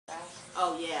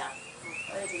Oh, yeah.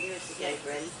 Okay,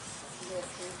 ready?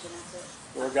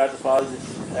 Lord God the Father,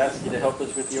 just ask you to help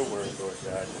us with your word, Lord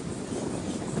God.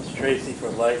 It's Tracy for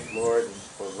life, Lord, and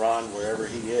for Ron wherever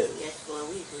he is. Yes, Lord,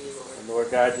 we agree, Lord. And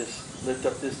Lord God, just lift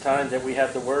up this time that we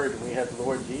have the word and we have the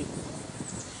Lord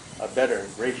Jesus. A better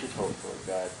and gracious hope, Lord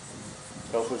God.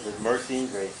 Help us with mercy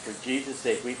and grace. For Jesus'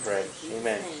 sake we pray.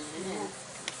 Amen. Amen.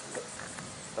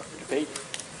 Up to the page.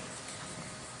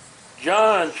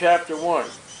 John chapter 1,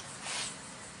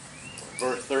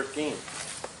 verse 13.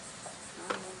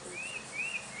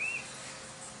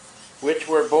 Which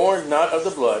were born not of the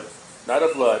blood,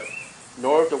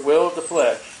 nor of the will of the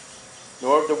flesh,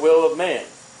 nor of the will of man,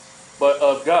 but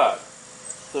of God.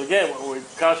 So again, we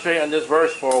concentrate on this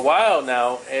verse for a while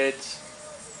now. It's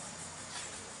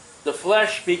the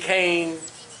flesh became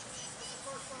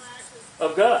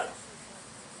of God.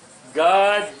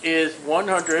 God is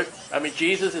 100,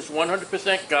 Jesus is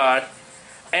 100% God,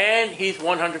 and he's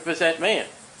 100% man.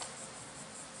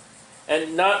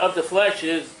 And not of the flesh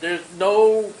is, there's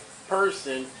no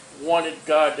person wanted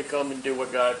God to come and do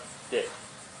what God did.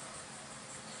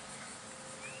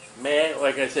 Man,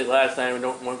 like I said last time, I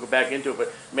don't want to go back into it,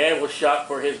 but man was shot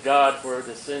for his God for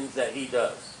the sins that he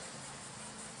does.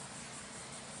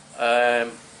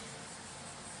 So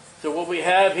what we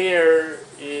have here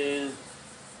is,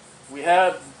 we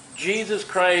have Jesus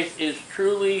Christ is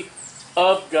truly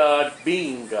of God,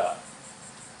 being God.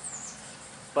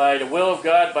 By the will of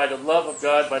God, by the love of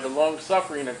God, by the long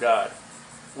suffering of God.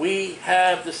 We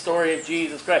have the story of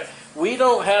Jesus Christ. We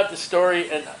don't have the story,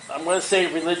 and I'm going to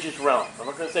say religious realm. I'm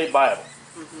not going to say Bible.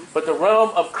 Mm-hmm. But the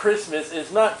realm of Christmas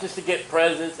is not just to get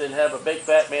presents and have a big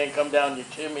fat man come down your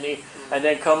chimney mm-hmm. and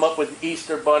then come up with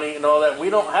Easter bunny and all that. We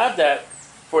don't have that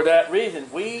for that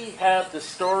reason. We have the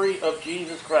story of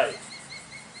Jesus Christ.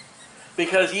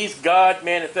 Because he's God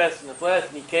manifest in the flesh,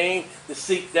 and he came to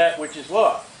seek that which is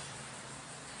lost.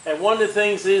 And one of the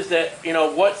things is that,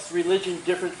 what's religion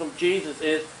different from Jesus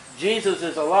is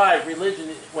alive. Religion,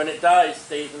 when it dies,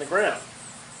 stays in the ground.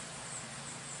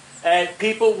 And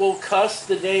people will cuss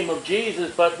the name of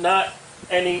Jesus, but not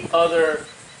any other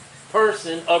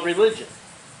person of religion.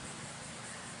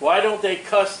 Why don't they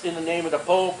cuss in the name of the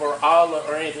Pope or Allah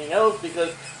or anything else?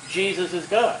 Because Jesus is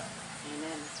God.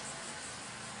 Amen.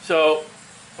 So,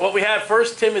 what we have,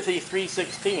 1 Timothy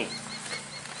 3:16.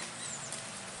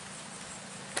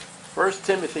 1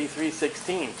 Timothy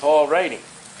 3:16, Paul writing.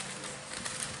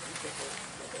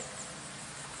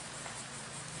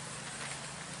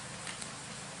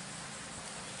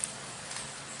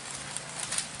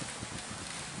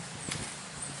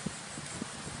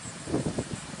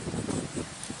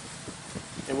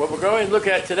 And what we're going to look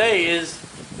at today is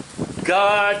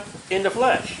God in the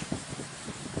flesh.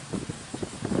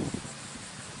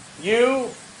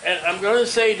 And I'm going to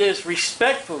say this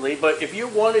respectfully, but if you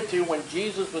wanted to, when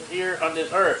Jesus was here on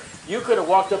this earth, you could have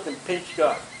walked up and pinched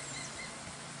God.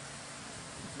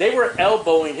 They were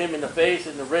elbowing him in the face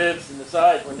and the ribs and the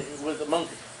sides when he was among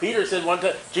them. Peter said one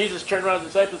time, Jesus turned around to the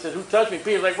disciples and said, "Who touched me?"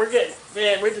 Peter's like, we're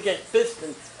just getting fists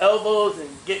and elbows and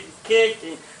getting kicked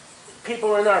and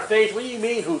people are in our face. What do you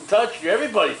mean, who touched you?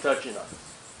 Everybody's touching us.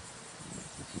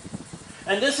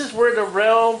 And this is where the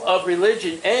realm of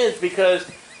religion ends, because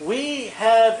we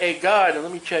have a God, and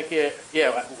let me check here.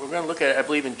 Yeah, we're going to look at it, I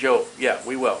believe, in Job. Yeah,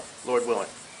 we will, Lord willing.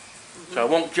 Mm-hmm. So I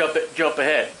won't jump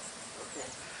ahead. Okay.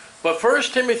 But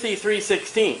 1 Timothy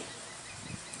 3:16,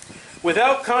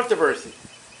 without controversy.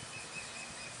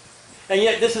 And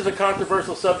yet this is a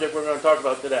controversial subject we're going to talk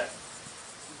about today.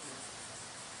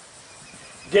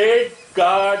 Did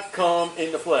God come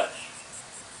in the flesh?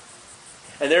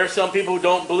 And there are some people who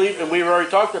don't believe, and we've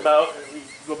already talked about, we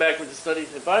go back with the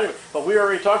studies and find it, but we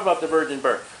already talked about the virgin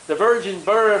birth. The virgin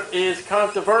birth is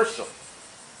controversial.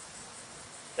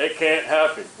 It can't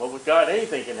happen. Well, with God,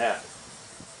 anything can happen.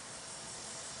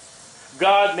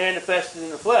 God manifested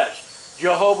in the flesh.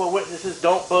 Jehovah's Witnesses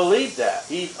don't believe that.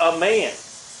 He's a man.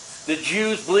 The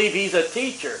Jews believe he's a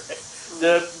teacher.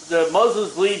 The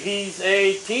Muslims believe he's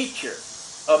a teacher.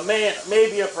 A man,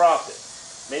 maybe a prophet.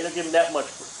 Maybe don't give him that much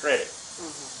credit.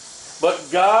 Mm-hmm. But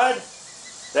God,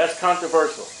 that's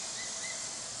controversial.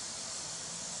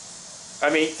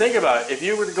 I mean, think about it. If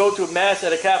you were to go to a mass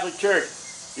at a Catholic church,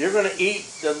 you're going to eat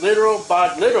the literal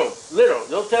body, literal,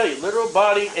 they'll tell you, literal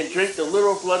body and drink the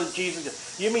literal blood of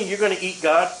Jesus. You mean you're going to eat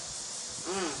God?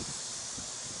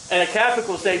 Mm. And a Catholic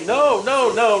will say, no.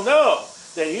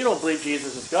 Then you don't believe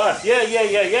Jesus is God. Yeah.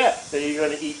 Then you're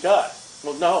going to eat God.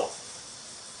 Well, no.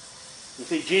 You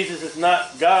see, Jesus is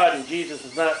not God, and Jesus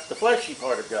is not the fleshy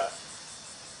part of God.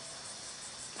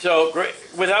 So,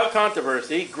 without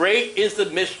controversy, great is the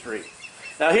mystery.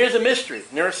 Now, here's a mystery.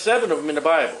 And there are 7 of them in the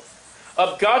Bible.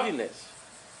 of godliness.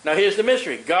 Now here's the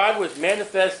mystery. God was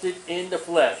manifested in the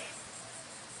flesh.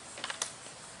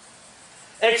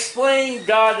 Explain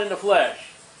God in the flesh.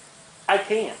 I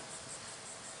can't.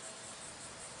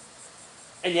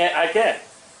 And yet I can.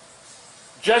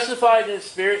 Justified in the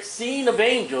Spirit, seen of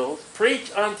angels,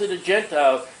 preached unto the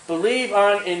Gentiles, believe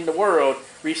on in the world,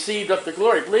 received up the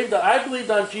glory. I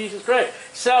believed on Jesus Christ.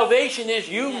 Salvation is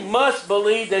you must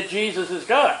believe that Jesus is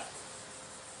God.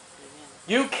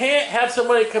 You can't have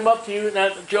somebody come up to you,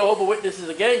 now Jehovah's Witnesses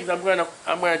again, because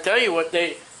I'm going to tell you what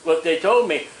they told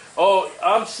me. Oh,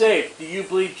 I'm saved. Do you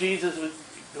believe Jesus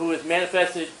who is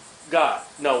manifested God?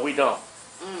 No, we don't.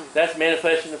 That's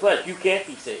manifested in the flesh. You can't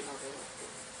be saved.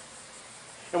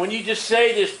 And when you just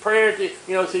say this prayer,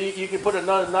 so you can put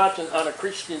another notch on a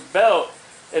Christian's belt,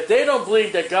 if they don't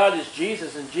believe that God is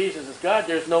Jesus and Jesus is God,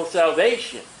 there's no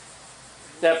salvation.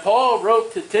 That Paul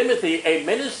wrote to Timothy, a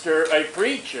minister, a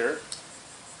preacher,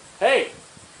 hey,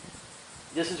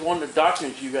 this is one of the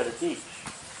doctrines you got to teach.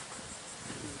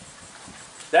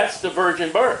 That's the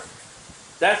virgin birth.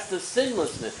 That's the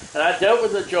sinlessness. And I dealt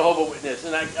with a Jehovah's Witness,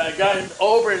 and I got him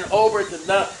over and over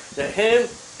to him,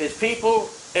 his people,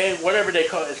 and whatever they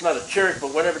call it. It's not a church,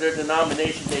 but whatever their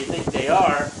denomination they think they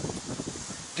are.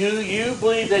 Do you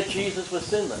believe that Jesus was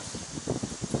sinless?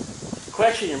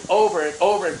 Questioned him over and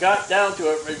over and got down to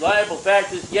a reliable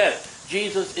fact is, yes,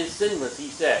 Jesus is sinless, he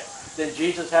said. Then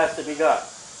Jesus has to be God.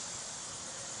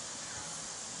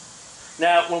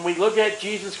 Now, when we look at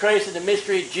Jesus Christ and the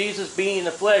mystery of Jesus being in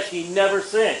the flesh, he never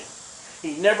sinned.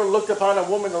 He never looked upon a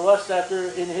woman to lust after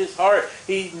in his heart.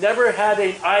 He never had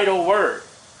an idle word.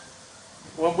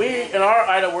 When we, in our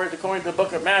idle words, according to the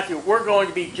book of Matthew, we're going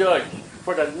to be judged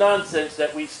for the nonsense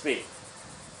that we speak.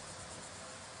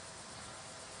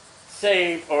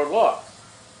 Saved or lost.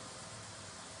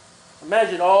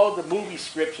 Imagine all the movie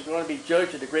scripts are going to be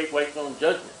judged at the great white throne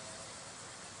judgment.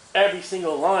 Every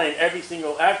single line, every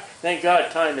single act. Thank God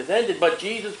time has ended. But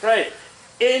Jesus Christ,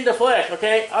 in the flesh,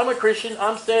 okay? I'm a Christian,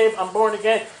 I'm saved, I'm born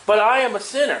again, but I am a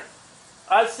sinner.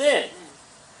 I sin.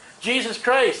 Jesus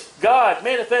Christ, God,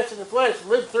 manifested in the flesh,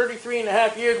 lived 33 and a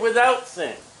half years without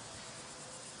sin.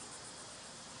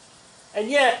 And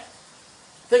yet,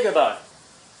 think about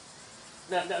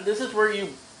it. Now this is where you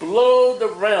blow the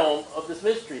realm of this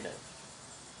mystery now.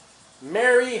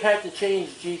 Mary had to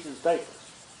change Jesus' diapers.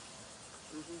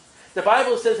 The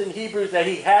Bible says in Hebrews that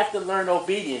he had to learn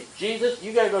obedience. Jesus,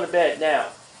 you got to go to bed now.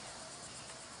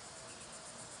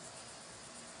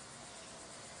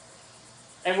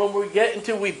 And when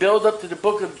we build up to the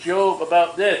book of Job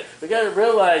about this, we got to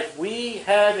realize we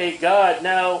have a God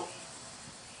now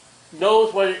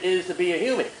knows what it is to be a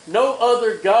human. No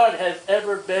other God has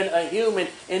ever been a human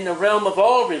in the realm of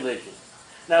all religions.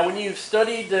 Now, when you've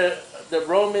studied the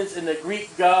Romans and the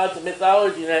Greek gods and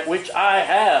mythology and that, which I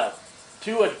have,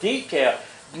 to a detail,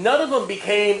 none of them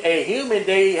became a human.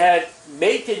 They had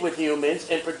mated with humans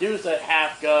and produced a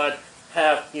half-god,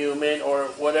 half-human, or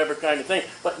whatever kind of thing.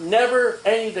 But never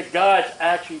any of the gods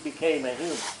actually became a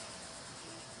human.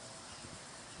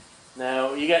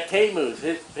 Now, you got Tammuz.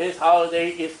 His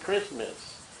holiday is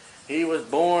Christmas. He was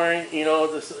born,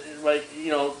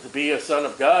 to be a son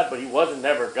of God, but he wasn't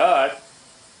never God.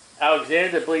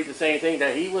 Alexander believed the same thing,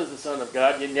 that he was the son of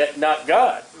God, and yet not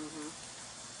God.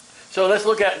 So let's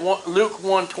look at Luke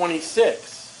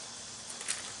 1:26.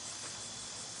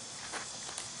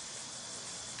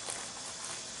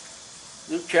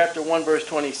 Luke chapter 1, verse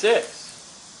 26.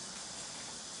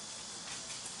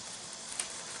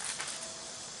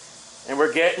 And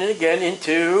we're getting again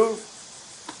into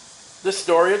the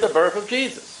story of the birth of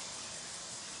Jesus.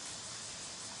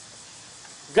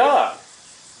 God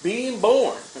being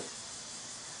born.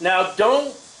 Now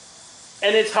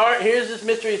and it's hard, here's this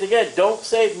mystery again. Don't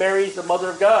say Mary's the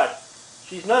mother of God.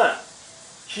 She's not.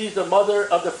 She's the mother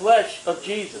of the flesh of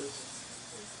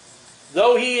Jesus.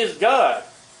 Though he is God,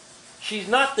 she's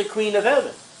not the queen of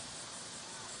heaven.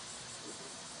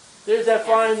 There's that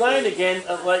fine line again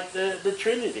of like the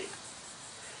Trinity.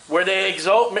 Where they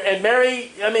exalt, and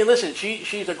Mary, listen,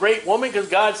 she's a great woman because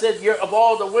God said, of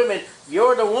all the women,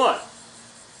 you're the one.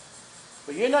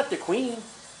 But you're not the queen.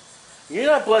 You're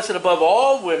not blessed above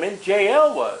all women.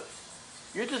 Jael was.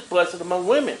 You're just blessed among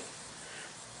women.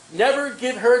 Never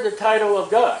give her the title of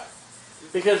God.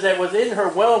 Because that was in her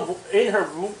womb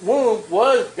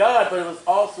was God, but it was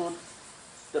also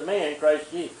the man, Christ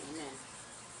Jesus. Amen.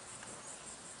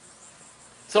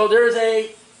 So there's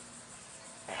a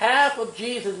half of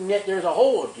Jesus, and yet there's a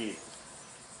whole of Jesus.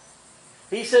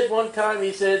 He said one time, when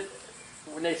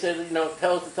they said,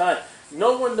 tell us the time.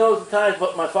 No one knows the times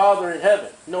but my Father in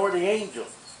heaven, nor the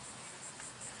angels.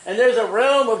 And there's a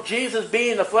realm of Jesus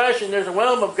being the flesh, and there's a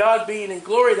realm of God being in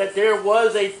glory, that there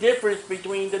was a difference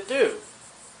between the two.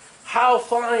 How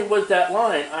fine was that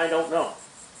line? I don't know.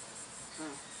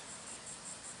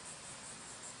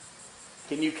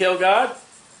 Can you kill God?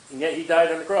 And yet he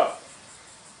died on the cross.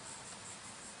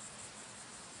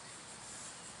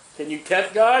 Can you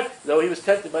tempt God? Though he was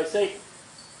tempted by Satan.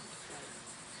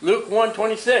 Luke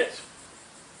 1:26.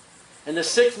 In the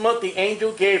 6th month, the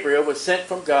angel Gabriel was sent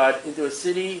from God into a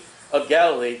city of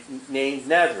Galilee named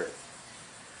Nazareth,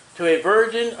 to a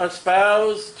virgin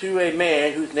espoused to a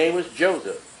man whose name was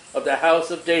Joseph, of the house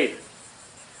of David.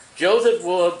 Joseph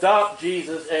will adopt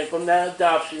Jesus, and from that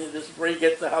adoption, this is where he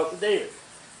gets the house of David.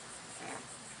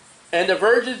 And the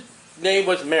virgin's name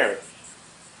was Mary.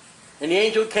 And the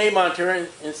angel came unto her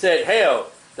and said,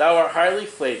 Hail, thou art highly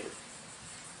favored.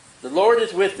 The Lord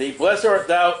is with thee. Blessed art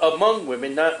thou among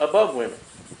women, not above women.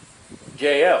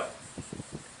 JL.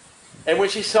 And when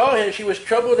she saw him, she was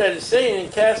troubled at his saying,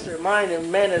 and cast her mind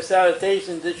in manner of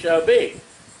salutations it shall be.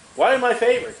 Why am I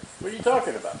favored? What are you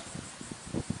talking about?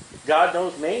 God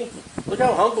knows me? Look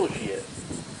how humble she is.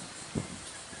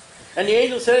 And the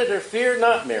angel said unto her, Fear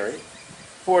not, Mary,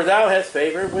 for thou hast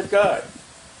favor with God.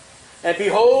 And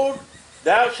behold,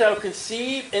 thou shalt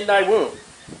conceive in thy womb.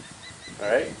 All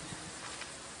right?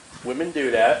 Women do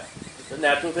that. It's a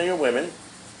natural thing of women.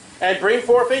 And bring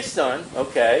forth a son,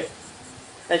 okay,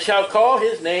 and shall call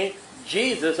his name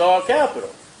Jesus, all capital.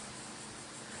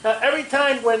 Now, every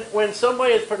time when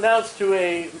somebody is pronounced to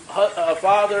a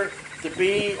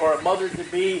father-to-be or a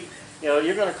mother-to-be, you know,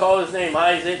 you're going to call his name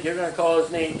Isaac, you're going to call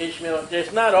his name Ishmael.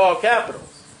 It's not all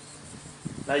capitals.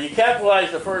 Now, you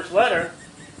capitalize the first letter,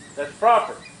 that's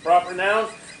proper. Proper noun.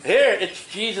 Here, it's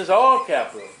Jesus, all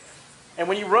capital. And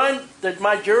when you run the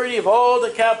majority of all the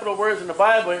capital words in the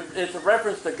Bible, it's a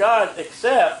reference to God,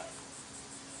 except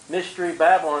mystery,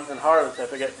 Babylon, and harlots. I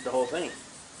forget the whole thing.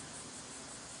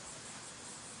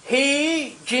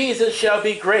 He, Jesus, shall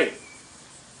be great,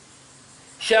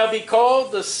 shall be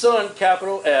called the Son,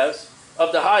 capital S,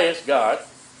 of the highest God,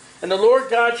 and the Lord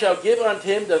God shall give unto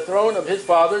him the throne of his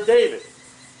father David.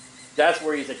 That's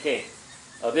where he's a king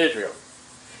of Israel.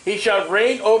 He shall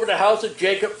reign over the house of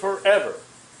Jacob forever,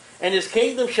 and his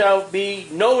kingdom shall be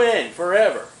no end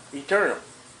forever, eternal.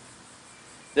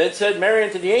 Then said Mary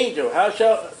unto the angel, How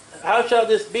shall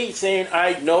this be, saying,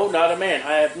 I know not a man.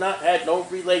 I have not had no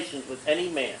relations with any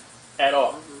man at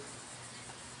all. Mm-hmm.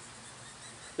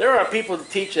 There are people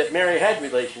that teach that Mary had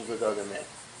relations with other men.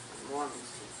 Mormons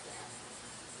teach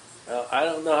that. Well, I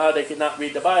don't know how they could not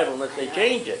read the Bible unless they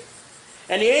change it.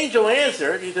 And the angel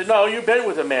answered, he said, No, you've been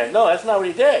with a man. No, that's not what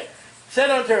he did. He said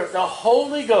unto her, The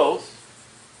Holy Ghost,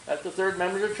 that's the third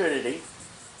member of the Trinity,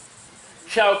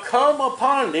 shall come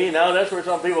upon thee. Now, that's where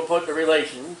some people put the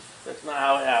relations. That's not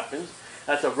how it happens.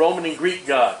 That's a Roman and Greek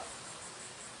god.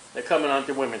 They're coming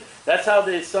onto women. That's how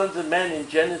the sons of men in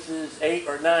Genesis 8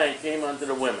 or 9 came onto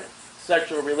the women.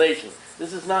 Sexual relations.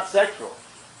 This is not sexual.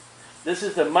 This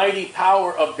is the mighty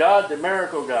power of God, the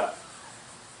miracle God.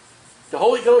 The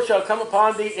Holy Ghost shall come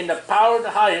upon thee, in the power of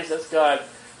the highest, that's God,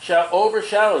 shall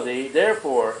overshadow thee.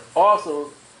 Therefore,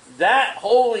 also, that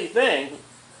holy thing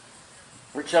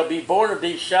which shall be born of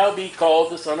thee shall be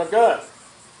called the Son of God.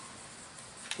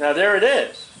 Now there it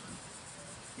is.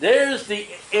 There's the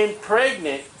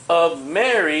impregnate of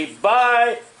Mary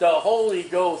by the Holy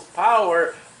Ghost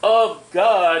power of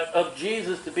God, of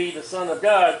Jesus to be the Son of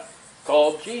God,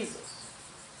 called Jesus.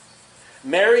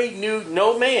 Mary knew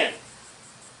no man.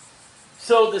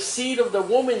 So the seed of the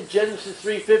woman, Genesis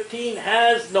 3:15,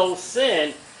 has no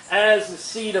sin as the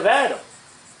seed of Adam,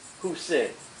 who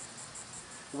sinned.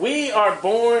 We are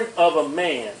born of a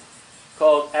man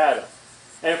called Adam.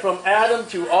 And from Adam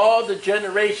to all the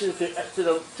generations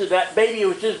to that baby who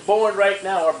was just born right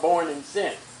now are born in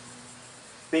sin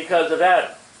because of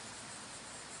Adam.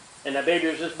 And that baby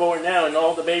was just born now, and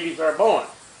all the babies are born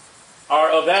are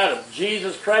of Adam.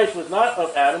 Jesus Christ was not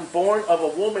of Adam, born of a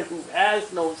woman who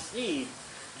has no seed.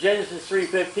 Genesis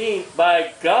 3:15,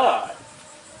 by God,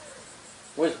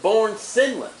 was born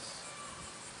sinless.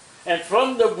 And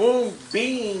from the womb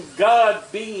being God,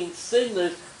 being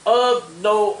sinless, of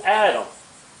no Adam.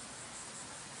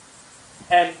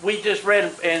 And we just read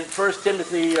in 1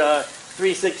 Timothy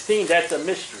 3:16, that's a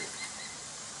mystery.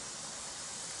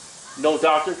 No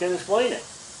doctor can explain it.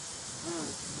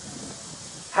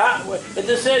 How, it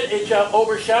just said it shall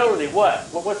overshadow thee. What?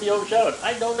 Well, what's the overshadowed?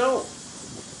 I don't know.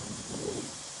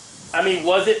 I mean,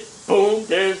 was it, boom,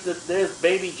 there's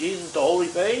baby Jesus, the holy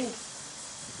thing?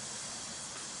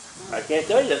 I can't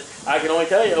tell you. I can only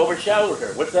tell you, overshadowed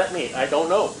her. What's that mean? I don't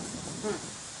know.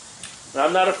 And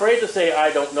I'm not afraid to say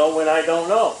I don't know when I don't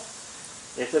know.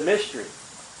 It's a mystery.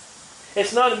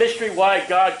 It's not a mystery why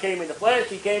God came in the flesh.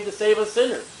 He came to save us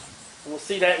sinners. And we'll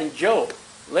see that in Job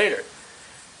later.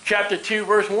 Chapter 2,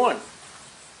 verse 1.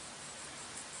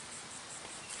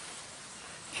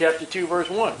 Chapter 2, verse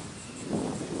 1.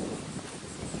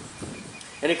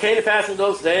 And it came to pass in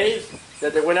those days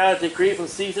that there went out a decree from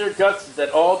Caesar Augustus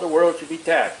that all the world should be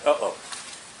taxed. Uh-oh.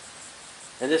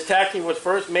 And this taxing was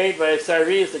first made by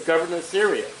Cyrus, the governor of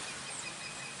Syria.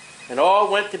 And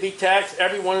all went to be taxed,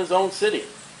 every one in his own city.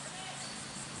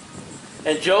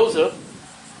 And Joseph,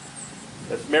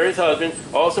 that's Mary's husband,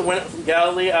 also went up from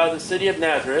Galilee out of the city of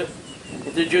Nazareth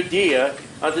into Judea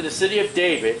unto the city of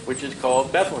David, which is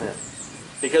called Bethlehem,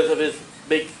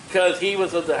 because he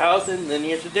was of the house and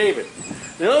lineage of David.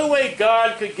 The only way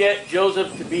God could get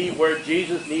Joseph to be where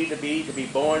Jesus needed to be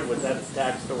born, was to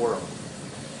tax the world.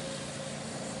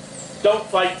 Don't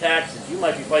fight taxes. You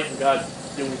might be fighting God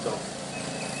doing something.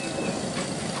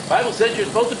 The Bible says you're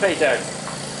supposed to pay taxes,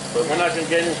 but we're not going to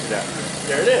get into that.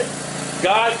 There it is.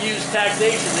 God used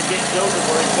taxation to get Joseph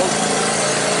where he's supposed to be,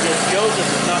 because Joseph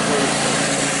is not where he's supposed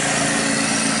to be.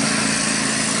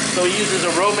 So he uses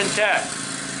a Roman tax.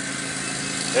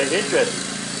 That's interesting.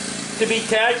 To be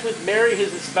taxed with Mary,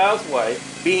 his espoused wife,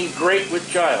 being great with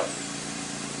child.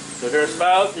 So they're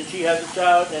espoused and she has a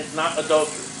child, and it's not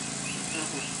adultery.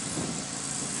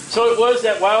 So it was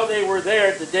that while they were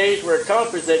there, the days were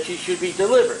accomplished that she should be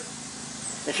delivered.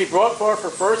 And she brought forth her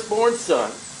firstborn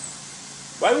son.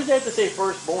 Why would they have to say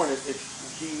firstborn if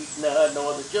she had no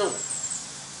other children?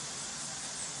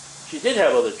 She did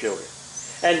have other children.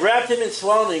 And wrapped him in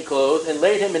swaddling clothes and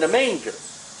laid him in a manger,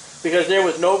 because there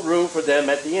was no room for them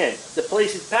at the inn. The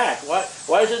place is packed.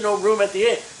 Why is there no room at the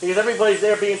inn? Because everybody's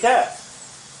there being taxed.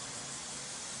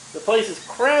 The place is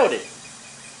crowded.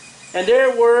 And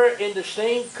there were in the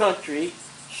same country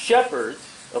shepherds,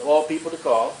 of all people to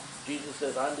call. Jesus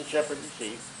says, I'm the shepherd of the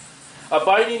sheep.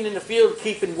 Abiding in the field,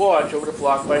 keeping watch over the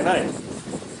flock by night.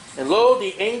 And lo,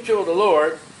 the angel of the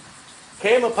Lord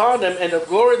came upon them, and the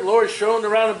glory of the Lord shone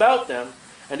around about them,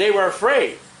 and they were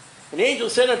afraid. And the angel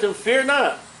said unto them, Fear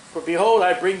not, for behold,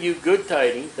 I bring you good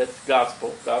tidings. That's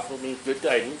gospel. Gospel means good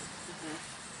tidings.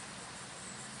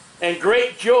 And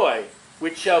great joy,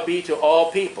 which shall be to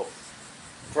all people.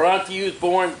 For unto you is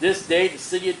born this day the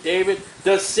city of David,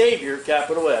 the Savior,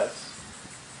 capital S,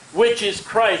 which is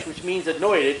Christ, which means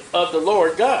anointed, of the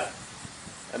Lord God.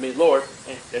 I mean, Lord,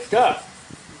 that's God.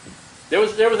 There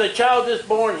was a child just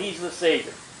born, he's the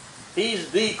Savior.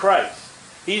 He's the Christ.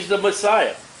 He's the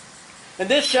Messiah. And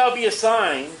this shall be a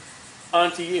sign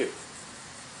unto you.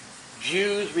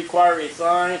 Jews require a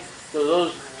sign, so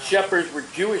those shepherds were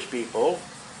Jewish people.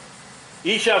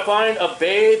 Ye shall find a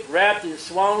babe wrapped in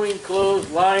swaddling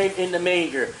clothes lying in the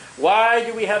manger. Why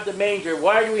do we have the manger?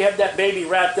 Why do we have that baby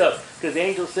wrapped up? Because the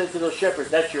angel said to those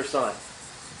shepherds, that's your son.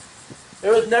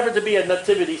 There was never to be a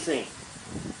nativity scene.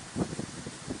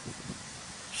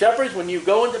 Shepherds, when you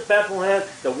go into Bethlehem,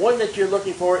 the one that you're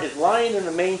looking for is lying in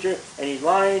the manger, and he's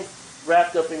lying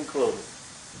wrapped up in clothing.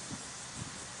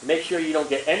 Make sure you don't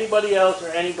get anybody else or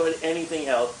anything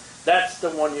else. That's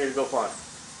the one you're to go find.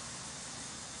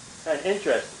 Kind of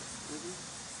interesting.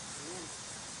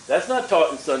 That's not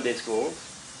taught in Sunday schools.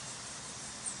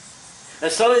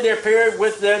 And suddenly there appeared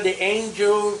with them the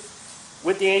angel,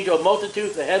 a multitude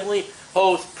of the heavenly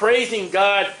host, praising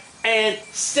God and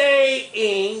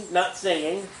saying, not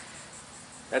singing.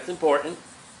 That's important.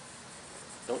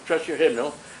 Don't trust your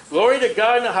hymnal. Glory to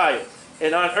God in the highest,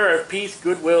 and on earth peace,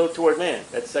 goodwill toward man.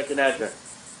 That's second advent.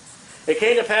 It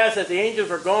came to pass as the angels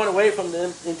were going away from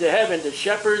them into heaven, the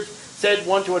shepherds said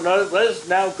one to another, Let us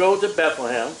now go to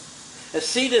Bethlehem and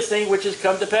see this thing which has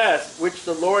come to pass, which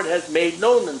the Lord has made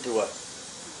known unto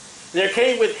us. And there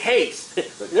came with haste.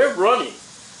 They're running.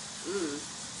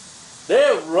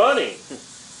 They're running.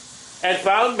 And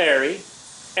found Mary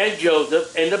and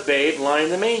Joseph and the babe lying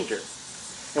in the manger.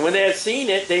 And when they had seen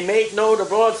it, they made known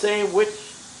abroad, saying, which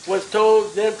was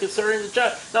told them concerning the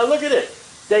child. Now look at it.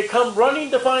 They come running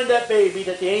to find that baby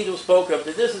that the angel spoke of,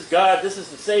 that this is God, this is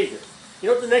the Savior. You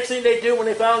know what the next thing they do when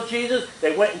they found Jesus?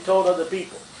 They went and told other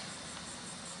people.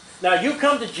 Now you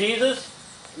come to Jesus,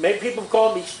 people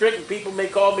call me strict and people may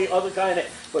call me other kind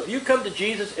of, but if you come to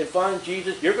Jesus and find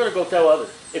Jesus, you're going to go tell others.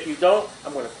 If you don't,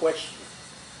 I'm going to question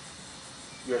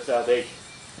your salvation.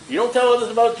 You don't tell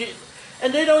others about Jesus.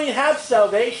 And they don't even have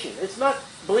salvation. It's not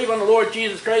believe on the Lord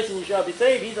Jesus Christ and you shall be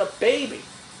saved. He's a baby.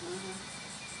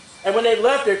 And when they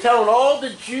left, they're telling all the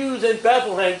Jews in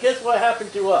Bethlehem, guess what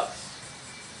happened to us?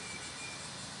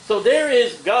 So there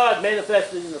is God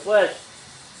manifested in the flesh,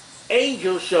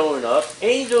 angels showing up,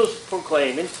 angels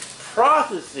proclaiming,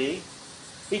 prophecy.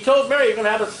 He told Mary, you're going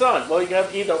to have a son. Well, you can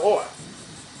have either or.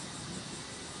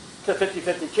 It's a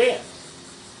 50-50 chance.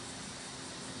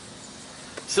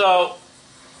 So,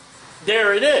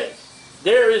 there it is.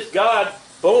 There is God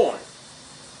born.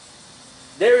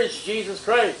 There is Jesus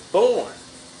Christ born.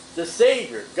 The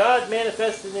Savior. God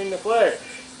manifested in the flesh.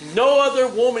 No other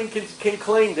woman can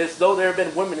claim this, though there have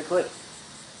been women who claim.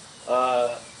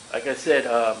 Like I said,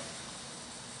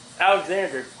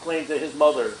 Alexander claims that his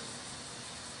mother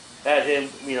had him,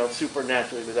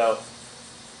 supernaturally without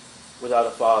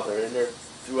a father. And they're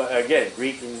through, again,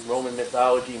 Greek and Roman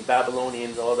mythology and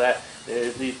Babylonians, all that.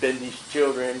 There's been these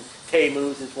children.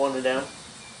 Tammuz is one of them.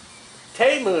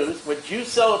 Tammuz, which you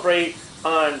celebrate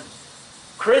on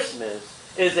Christmas,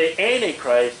 is an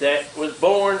antichrist that was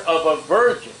born of a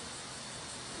virgin.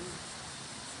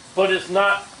 But it's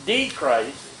not the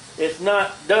Christ. It's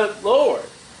not the Lord.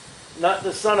 Not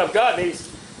the Son of God. Maybe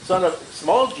Son of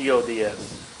small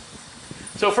G-O-D-S.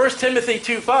 So 1 Timothy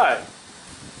 2:5.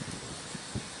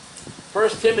 1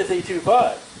 Timothy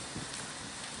 2:5.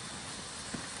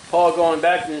 Paul going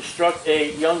back to instruct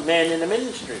a young man in the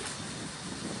ministry.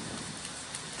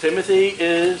 Timothy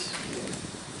is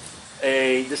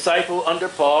a disciple under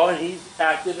Paul, and he's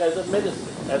active as a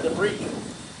minister, as a preacher.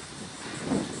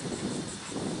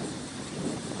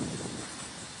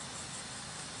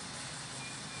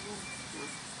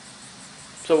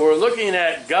 So we're looking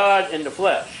at God in the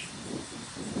flesh.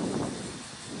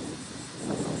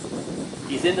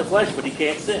 He's in the flesh, but he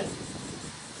can't sin.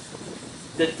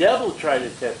 The devil tried to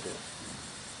tempt him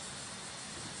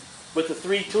with the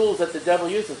three tools that the devil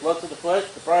uses: lust of the flesh,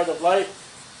 the pride of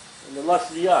life, and the lust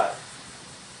of the eye.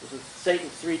 Those are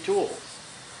Satan's three tools.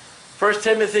 1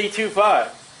 Timothy 2:5.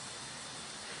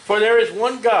 For there is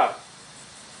one God,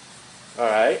 all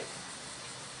right,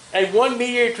 and one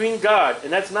mediator between God,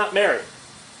 and that's not Mary.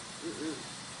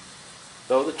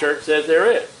 Though the church says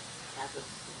there is.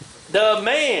 The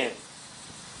man.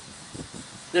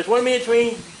 There's one man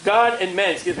between God and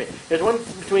men. Excuse me. There's one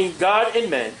between God and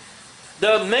men.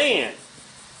 The man.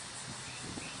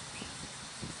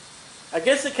 I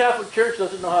guess the Catholic Church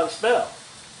doesn't know how to spell.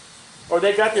 Or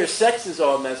they got their sexes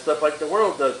all messed up like the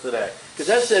world does today. Because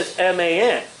that says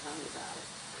M-A-N.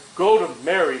 Go to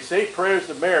Mary. Say prayers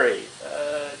to Mary.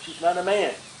 She's not a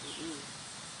man.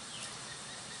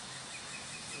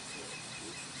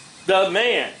 The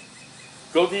man.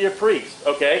 Go to your priest.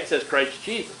 Okay, it says Christ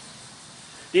Jesus.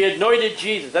 The anointed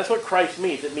Jesus. That's what Christ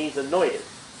means. It means anointed.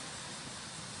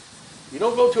 You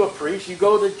don't go to a priest. You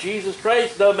go to Jesus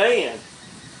Christ, the man.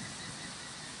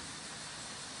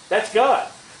 That's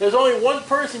God. There's only one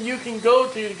person you can go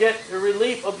to get the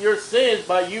relief of your sins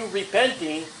by you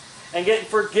repenting and getting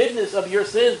forgiveness of your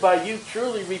sins by you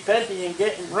truly repenting and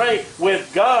getting right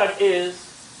with God is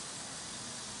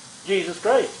Jesus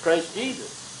Christ, Christ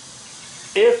Jesus.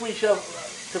 If we shall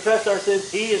confess our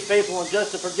sins, He is faithful and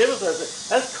just to forgive us our sins.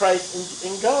 That's Christ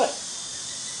in God.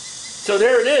 So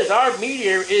there it is. Our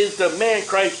mediator is the man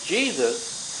Christ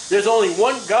Jesus. There's only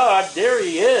one God. There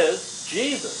He is,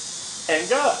 Jesus and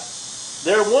God.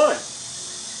 They're one.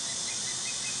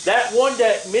 That one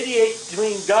that mediates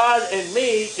between God and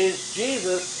me is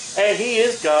Jesus, and He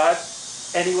is God,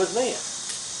 and He was man.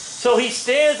 So He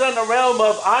stands on the realm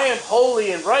of, I am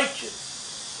holy and righteous.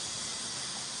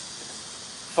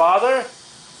 Father,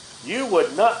 you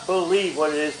would not believe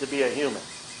what it is to be a human.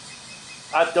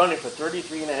 I've done it for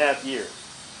 33 and a half years.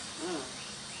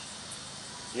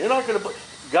 You're not going to...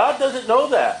 God doesn't know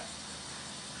that.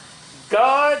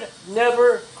 God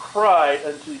never cried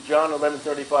unto John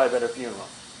 11:35 at a funeral.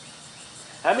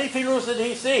 How many funerals did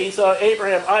He see? He saw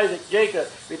Abraham, Isaac, Jacob,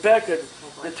 Rebekah,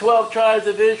 the 12 tribes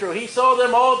of Israel. He saw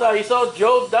them all die. He saw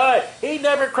Job die. He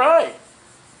never cried.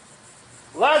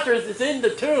 Lazarus is in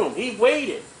the tomb. He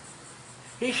waited.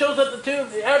 He shows up at the tomb.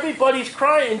 Everybody's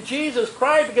crying. And Jesus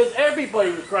cried because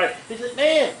everybody was crying. He said,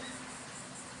 man,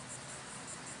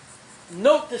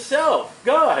 note to self,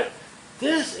 God,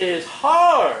 this is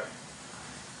hard.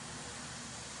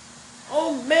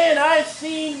 Oh man, I've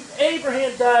seen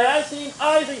Abraham die. I've seen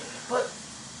Isaac. But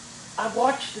I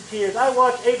watched the tears. I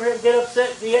watched Abraham get upset.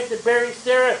 He had to bury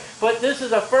Sarah. But this is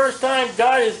the first time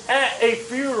God is at a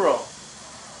funeral.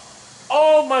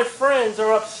 All my friends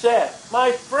are upset.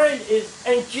 My friend is,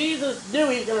 and Jesus knew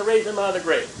He was going to raise him out of the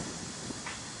grave.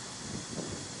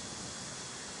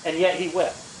 And yet He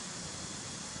wept.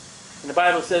 And the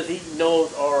Bible says He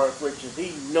knows all our afflictions.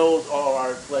 He knows all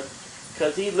our afflictions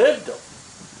because He lived them.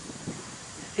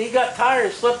 He got tired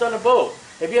and slept on a boat.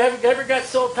 Have you ever got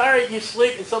so tired you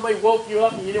sleep and somebody woke you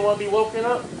up and you didn't want to be woken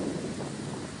up?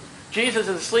 Jesus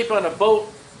is asleep on a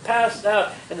boat, passed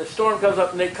out, and the storm comes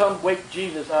up and they come wake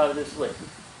Jesus out of his sleep.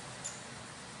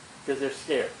 Because they're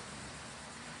scared.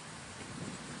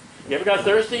 You ever got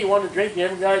thirsty? You wanted to drink? You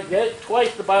ever got get it?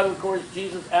 Twice the Bible records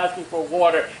Jesus asking for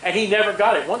water, and he never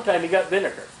got it. One time he got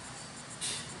vinegar.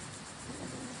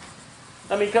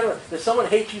 I mean, come on. Does someone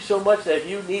hate you so much that if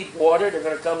you need water, they're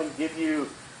going to come and give you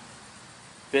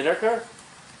vinegar?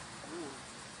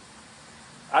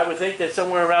 I would think that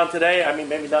somewhere around today, I mean,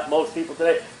 maybe not most people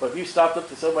today, but if you stopped up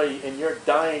to somebody and you're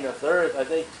dying of thirst, I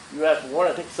think you ask for water,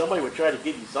 I think somebody would try to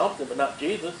give you something, but not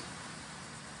Jesus.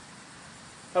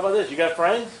 How about this? You got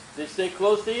friends? They stay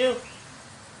close to you?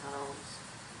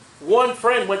 One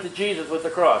friend went to Jesus with the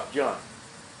cross, John.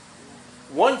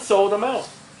 One sold him out.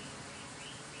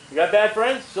 You got bad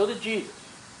friends? So did Jesus.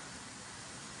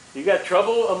 You got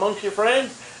trouble amongst your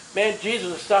friends? Man,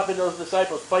 Jesus was stopping those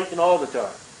disciples fighting all the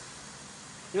time.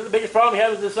 You know the biggest problem he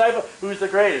had with the disciple? Who's the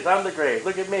greatest? I'm the greatest.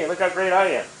 Look at me. Look how great I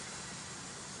am.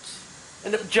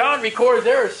 And John records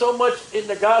there is so much in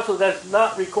the gospel that's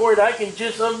not recorded. I can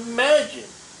just imagine.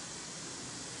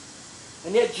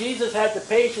 And yet Jesus had the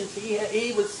patience.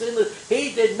 He was sinless.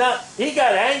 He did not. He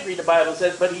got angry, the Bible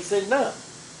says, but he said no.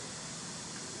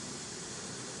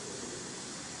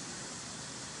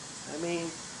 I mean,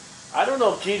 I don't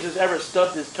know if Jesus ever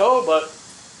stubbed his toe, but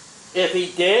if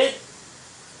he did,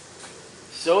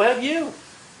 so have you.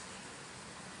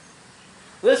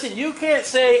 Listen, you can't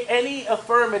say any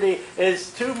affirmity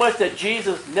is too much that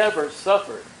Jesus never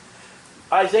suffered.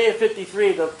 Isaiah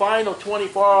 53, the final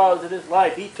 24 hours of his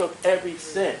life, he took every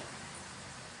sin.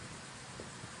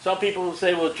 Some people will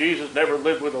say, well, Jesus never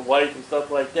lived with a wife and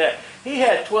stuff like that. He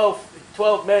had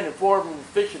 12 men and 4 of them were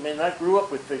fishermen, and I grew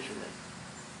up with fishermen.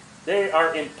 They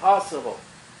are impossible.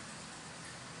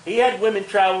 He had women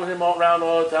travel with him all around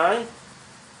all the time.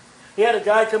 He had a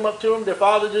guy come up to him, their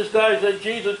father just died, and said,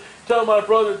 Jesus, tell my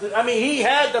brother. I mean, he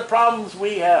had the problems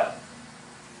we have.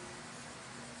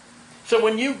 So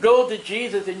when you go to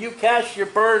Jesus and you cast your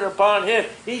burden upon him,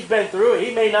 he's been through it.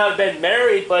 He may not have been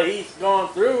married, but he's gone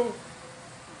through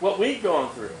what we've gone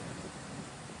through.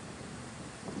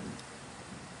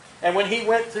 And when he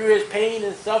went through his pain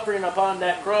and suffering upon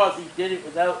that cross, he did it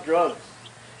without drugs.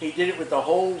 He did it with the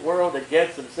whole world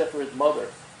against him except for his mother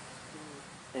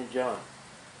and John.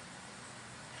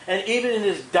 And even in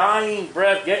his dying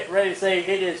breath, getting ready to say,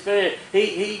 it is finished,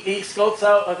 he scopes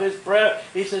out of his breath.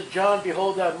 He says, John,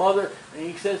 behold thy mother. And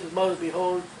he says to his mother,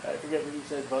 behold, I forget what he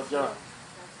says about John.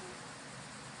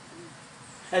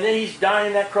 And then he's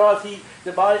dying that cross.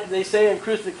 They say in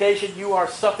crucifixion, you are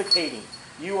suffocating.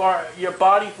 Your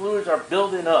body fluids are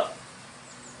building up.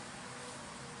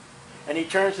 And he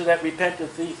turns to that repentant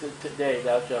thief and says, today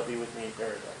thou shalt be with me in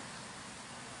paradise.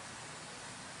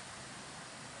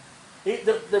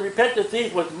 The repentant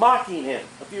thief was mocking him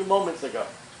a few moments ago.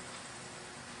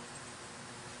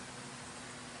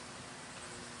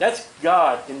 That's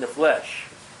God in the flesh.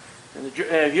 And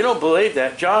if you don't believe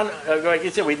that, John, like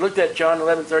you said, we looked at John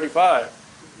 11:35.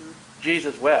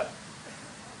 Jesus wept.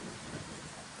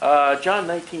 John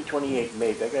 19:28,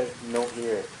 maybe. I got a note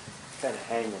here, kind of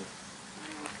hanging.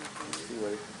 Let's see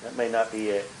what that may not be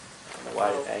it. I don't know why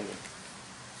it's hanging.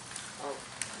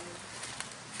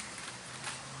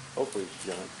 Hopefully it's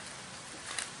John.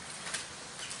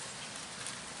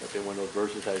 Might be one of those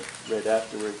verses I read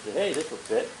afterwards. Hey, this will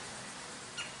fit.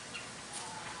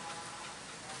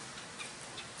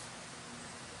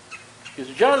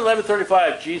 Because John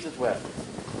 11:35, Jesus wept.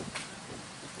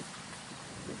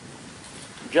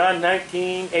 John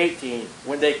 19:18,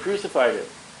 when they crucified him,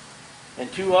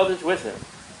 and 2 others with him,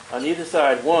 on either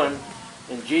side, one,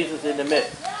 and Jesus in the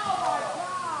midst.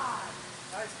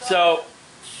 So,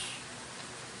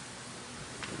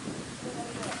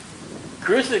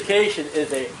 crucifixion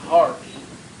is a harsh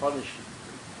punishment.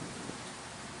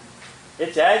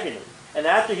 It's agony. And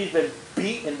after he's been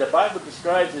beaten, the Bible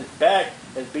describes his back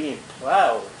as being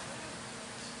plowed.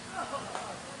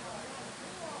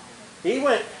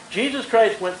 Jesus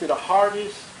Christ went through the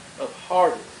hardest of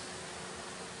hardest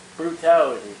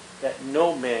brutality that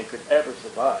no man could ever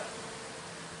survive.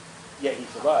 Yet he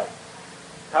survived.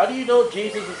 How do you know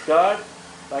Jesus is God?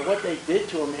 By what they did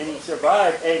to him, and he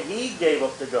survived, and he gave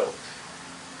up the ghost.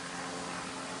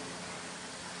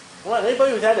 Come on,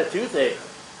 anybody who's had a toothache?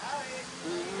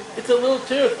 It's a little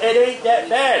tooth. It ain't that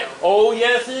bad. Oh,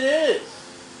 yes, it is.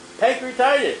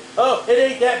 Pancreatitis. Oh, it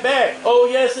ain't that bad. Oh,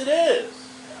 yes, it is.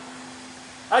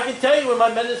 I can tell you when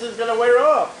my medicine's going to wear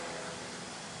off.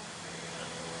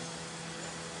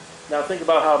 Now think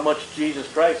about how much Jesus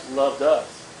Christ loved us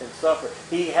and suffered.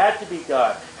 He had to be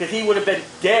God, because he would have been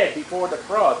dead before the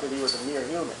cross if he was a mere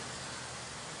human,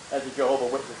 as the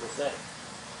Jehovah's Witnesses say.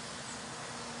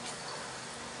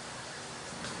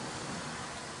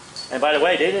 And by the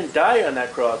way, they didn't die on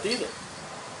that cross either.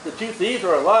 The 2 thieves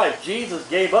are alive. Jesus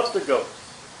gave up the ghost.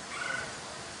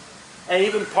 And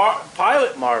even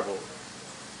Pilate marveled.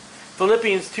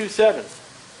 Philippians 2:7.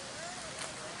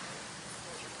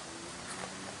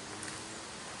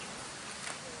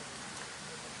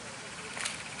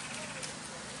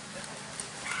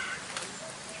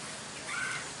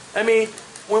 I mean,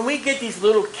 when we get these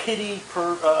little kiddie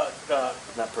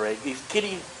these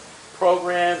kiddie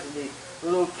programs and these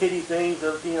little kiddie things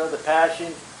of, the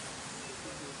Passion,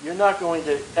 you're not going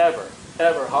to ever,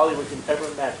 Hollywood can ever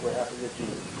match what happened with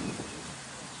Jesus.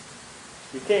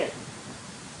 You can't.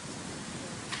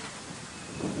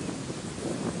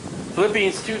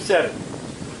 Philippians 2:7.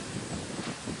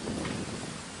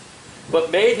 But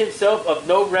made himself of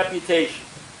no reputation.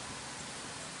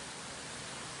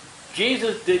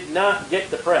 Jesus did not get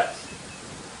the press.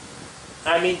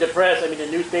 I mean the press, the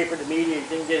newspaper, the media. He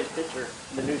didn't get his picture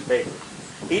in the newspaper.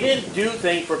 He didn't do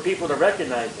things for people to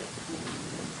recognize him.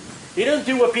 He didn't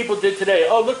do what people did today.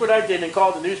 Oh, look what I did, and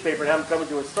call the newspaper and have them come and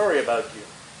do a story about you.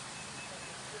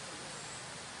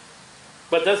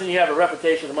 But doesn't he have a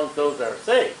reputation amongst those that are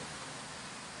saved?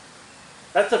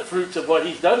 That's the fruits of what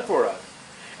he's done for us.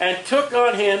 And took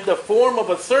on him the form of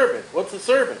a servant. What's a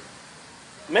servant?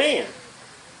 Man.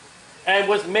 And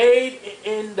was made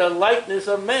in the likeness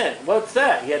of men. What's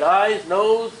that? He had eyes,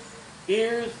 nose,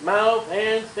 ears, mouth,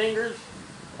 hands, fingers,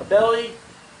 a belly.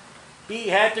 He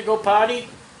had to go potty.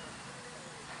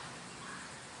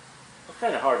 It's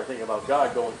kind of hard to think about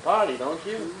God going potty, don't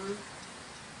you? Mm-hmm.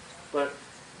 But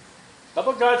how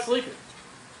about God sleeping?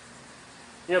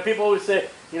 People always say,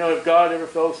 if God ever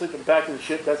fell asleep in the back of the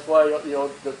ship, that's why,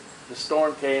 the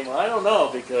storm came. Well, I don't know,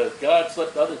 because God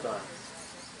slept other times.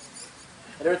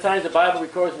 And there are times the Bible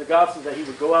records in the Gospels that he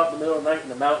would go out in the middle of the night in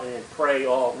the mountain and pray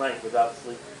all night without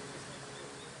sleeping.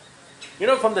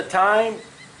 From the time,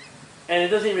 and it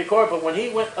doesn't even record, but when he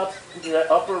went up into that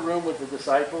upper room with the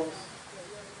disciples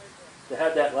to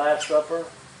have that Last Supper,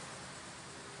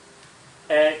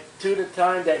 and to the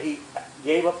time that he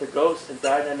gave up the ghost and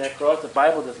died on that cross, the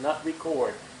Bible does not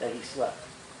record that he slept.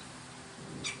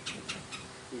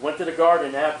 He went to the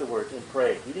garden afterwards and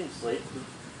prayed. He didn't sleep.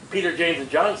 Peter, James, and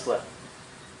John slept.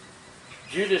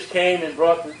 Judas came and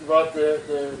brought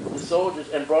the soldiers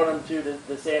and brought them to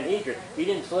the Sanhedrin. He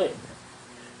didn't sleep.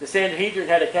 The Sanhedrin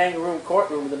had a kangaroo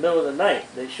courtroom in the middle of the night.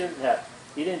 They shouldn't have.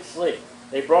 He didn't sleep.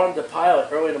 They brought him to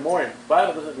Pilate early in the morning. The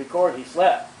Bible doesn't record he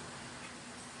slept.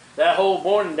 That whole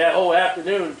morning, that whole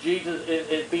afternoon, Jesus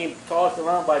is being tossed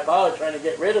around by Pilate trying to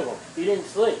get rid of him. He didn't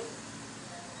sleep.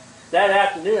 That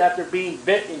afternoon, after being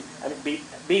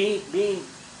being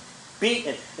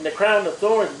beaten in the crown of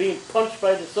thorns, being punched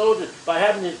by the soldiers, by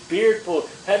having his beard pulled,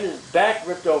 having his back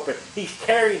ripped open, he's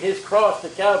carrying his cross to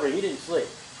Calvary. He didn't sleep.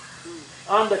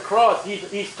 On the cross,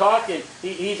 he's talking.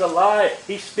 He's alive.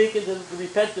 He's speaking to the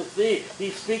repentant thief.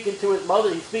 He's speaking to his mother.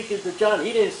 He's speaking to John.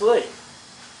 He didn't sleep.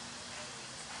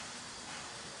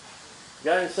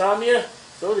 Got insomnia?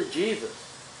 So did Jesus.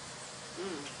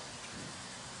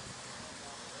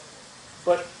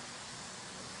 But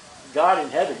God in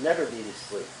heaven never needed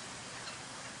sleep.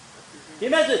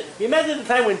 Can you imagine the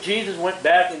time when Jesus went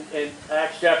back in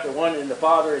Acts chapter 1 and the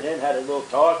Father and him had a little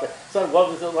talk? Son, what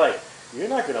was it like? You're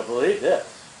not going to believe this.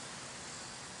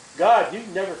 God,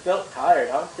 you've never felt tired.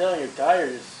 I'm telling you, tired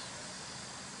is...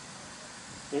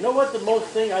 You know what the most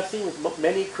thing I've seen with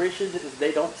many Christians is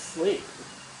they don't sleep.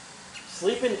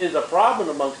 Sleeping is a problem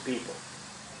amongst people.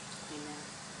 Amen.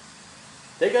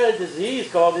 They got a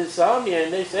disease called insomnia,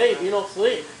 and they say if you don't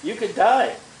sleep, you could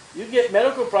die. You get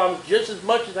medical problems just as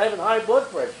much as having high blood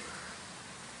pressure.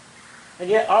 And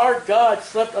yet our God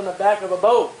slept on the back of a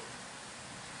boat.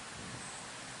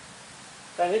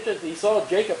 Kind of interesting. He saw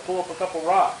Jacob pull up a couple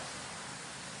rocks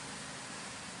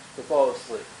to fall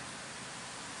asleep.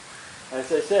 And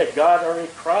as I said, God already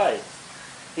cried.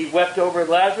 He wept over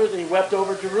Lazarus and he wept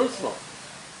over Jerusalem.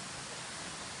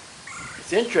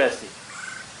 It's interesting.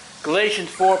 Galatians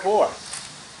 4:4.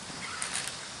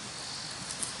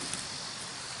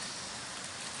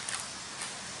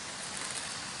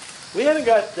 We haven't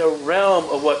got the realm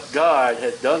of what God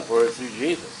has done for us through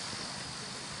Jesus.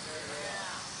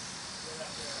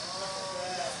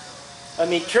 I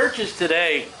mean, churches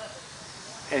today,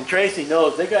 and Tracy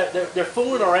knows, they're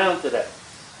fooling around today.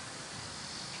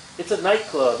 It's a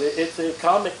nightclub. It's a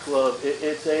comic club.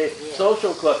 It's a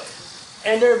social club.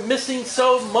 And they're missing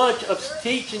so much of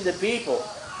teaching the people.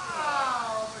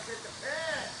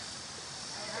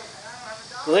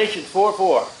 Galatians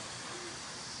 4:4.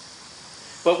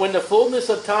 But when the fullness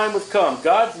of time was come,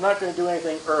 God's not going to do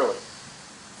anything early.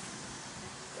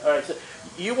 All right, so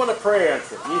you want a prayer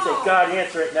answer. You say, God,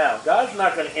 answer it now. God's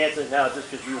not going to answer it now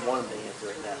just because you want him to answer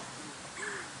it now.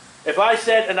 If I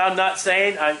said, and I'm not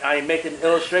saying, I'm making an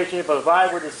illustration, but if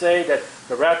I were to say that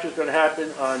the rapture is going to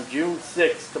happen on June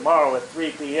 6th, tomorrow at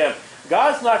 3 p.m.,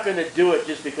 God's not going to do it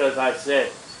just because I said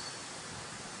it.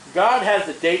 God has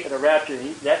the date of the rapture,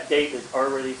 and that date is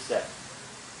already set.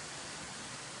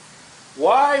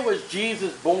 Why was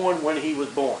Jesus born when he was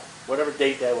born? Whatever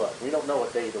date that was. We don't know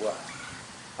what date it was.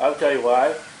 I'll tell you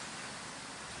why.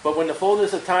 But when the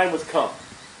fullness of time was come,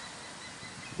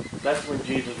 that's when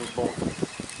Jesus was born.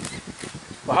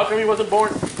 Well, how come he wasn't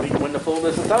born when the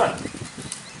fullness of time?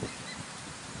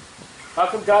 How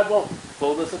come God won't?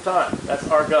 Fullness of time. That's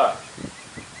our God.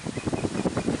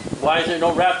 Why is there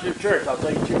no rapture of church? I'll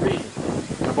tell you 2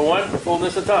 reasons. Number 1, the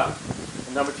fullness of time.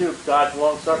 And number 2, God's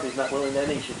long-suffering. He's not willing that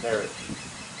any should perish.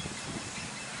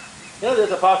 You know,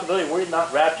 there's a possibility we're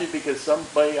not raptured because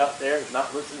somebody out there is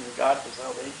not listening to God for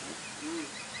salvation.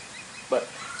 But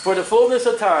for the fullness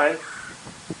of time,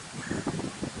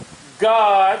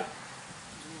 God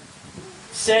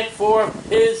sent forth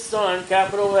his Son,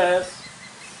 capital S,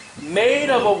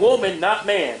 made of a woman, not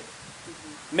man,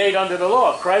 made under the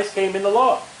law. Christ came in the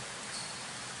law.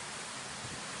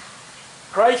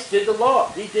 Christ did the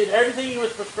law. He did everything he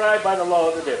was prescribed by the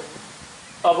law to do.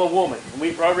 Of a woman. And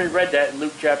we've already read that in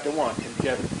Luke chapter 1 and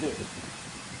chapter 2.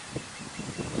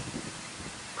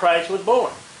 Christ was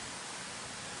born.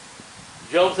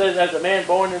 Job says, as a man is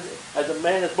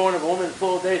born of a woman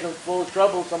full of days and full of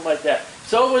trouble, something like that.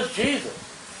 So was Jesus.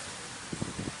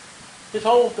 His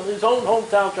own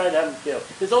hometown tried to have him killed.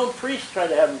 His own priests tried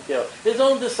to have him killed. His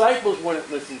own disciples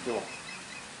wouldn't listen to him.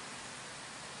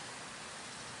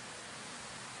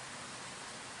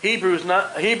 Hebrews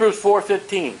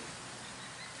 4:15.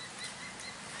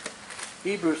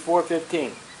 Hebrews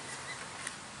 4:15.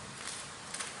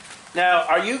 Now,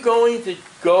 are you going to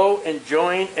go and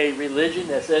join a religion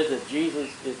that says that Jesus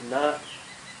is not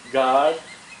God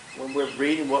when we're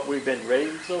reading what we've been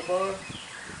reading so far?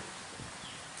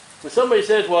 When somebody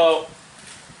says, well,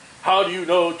 how do you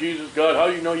know Jesus is God? How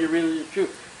do you know you're really the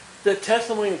truth? The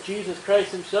testimony of Jesus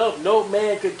Christ himself, no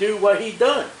man could do what he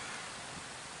done.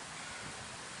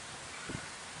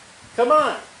 Come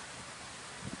on.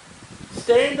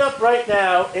 Stand up right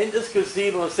now in this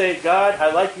gazebo and say, God,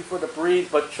 I like you for the breeze,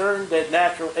 but turn that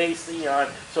natural AC on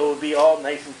so it'll be all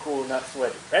nice and cool, not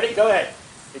sweaty. Ready? Go ahead.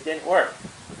 It didn't work.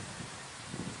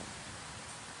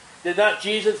 Did not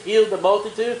Jesus heal the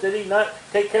multitudes? Did he not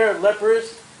take care of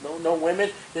lepers? No women.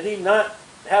 Did he not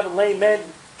have a lame man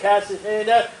cast his hand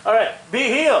out? All right, be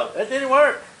healed. That didn't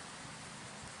work.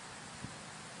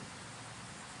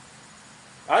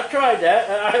 I tried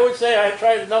that. I would say I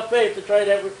tried enough faith to try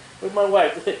that with my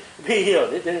wife. Be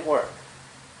healed. It didn't work.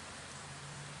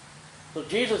 So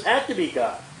Jesus had to be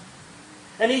God.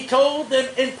 And he told them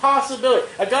impossibility.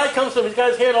 A guy comes to him, he's got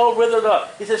his hand all withered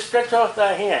up. He says, stretch out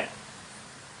thy hand.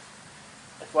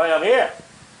 That's why I'm here.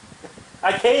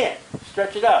 I can't.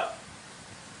 Stretch it out.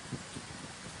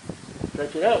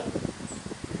 Stretch it out.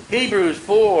 Hebrews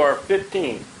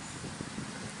 4:15.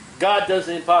 God does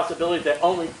the impossibility that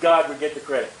only God would get the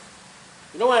credit.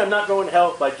 You know why I'm not going to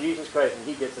hell? By Jesus Christ, and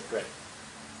he gets the credit.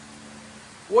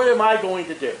 What am I going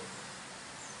to do?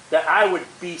 That I would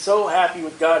be so happy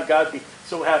with God, God would be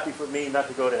so happy for me not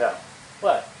to go to hell.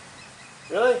 What?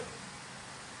 Really?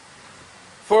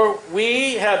 For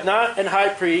we have not an high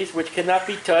priest which cannot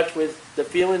be touched with the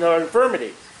feeling of our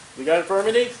infirmities. We got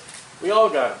infirmities? We all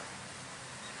got them.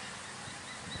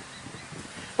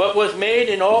 But was made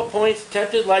in all points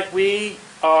tempted like we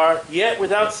are, yet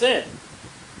without sin.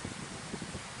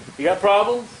 You got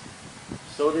problems?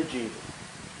 So did Jesus.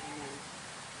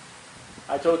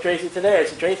 I told Tracy today, I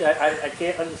said, Tracy, I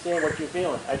can't understand what you're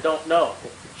feeling. I don't know.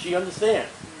 She understands.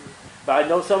 But I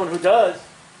know someone who does.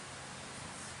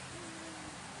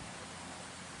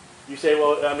 You say,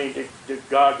 well, I mean, did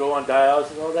God go on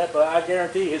dialysis and all that? But I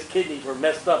guarantee his kidneys were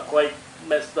messed up, quite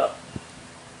messed up.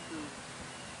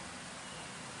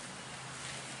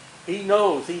 He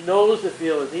knows the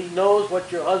feelings. He knows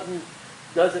what your husband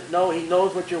doesn't know. He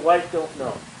knows what your wife don't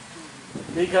know.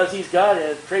 Because he's God, and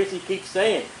as Tracy keeps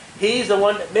saying, he's the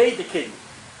one that made the kidney.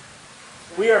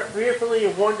 We are fearfully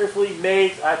and wonderfully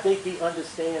made. I think he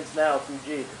understands now through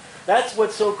Jesus. That's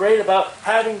what's so great about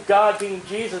having God being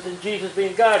Jesus and Jesus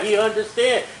being God. He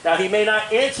understands. Now, he may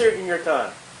not answer in your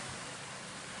time.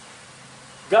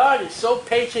 God is so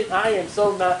patient. I am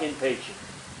so not impatient.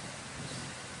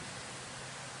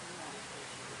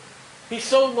 He's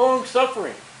so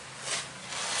long-suffering.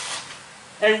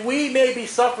 And we may be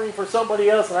suffering for somebody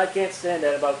else, and I can't stand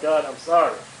that about God. I'm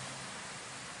sorry.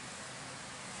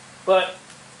 But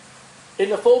in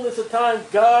the fullness of time,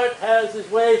 God has his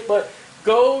ways, but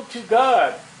go to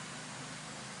God.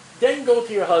 then go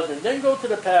to your husband, then go to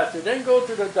the pastor, then go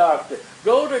to the doctor.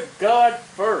 Go to God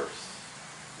first.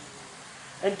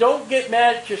 And don't get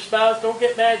mad at your spouse, don't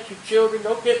get mad at your children,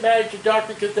 don't get mad at your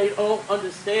doctor because they don't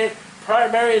understand.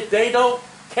 Primary is they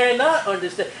cannot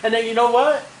understand. And then you know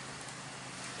what?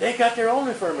 They got their own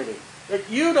infirmity that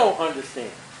you don't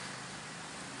understand.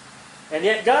 And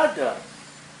yet God does.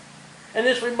 And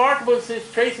it's remarkable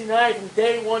since Tracy and I, from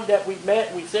day one that we met,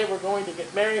 and we said we're going to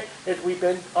get married, is we've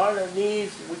been on our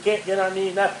knees. We can't get on our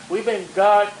knees now. We've been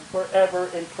God forever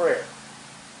in prayer.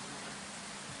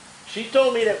 She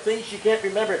told me that things she can't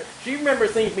remember. She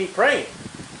remembers things me praying.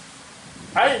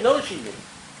 I didn't know she knew.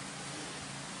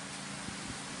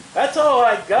 That's all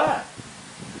I got.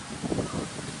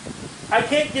 I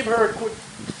can't give her a quick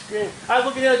screen. I was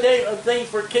looking the other day of things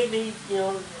for kidney,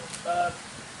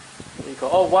 what do you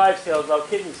call wives' tales about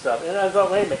kidney stuff. And I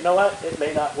thought, wait a minute, you know what? It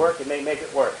may not work. It may make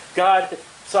it work. God,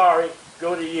 sorry,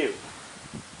 go to you.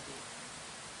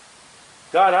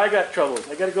 God, I got troubles.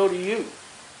 I got to go to you.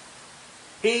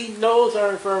 He knows our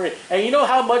infirmity. And you know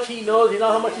how much He knows? You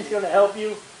know how much He's going to help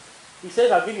you? He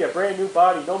says, I'll give you a brand new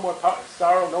body. No more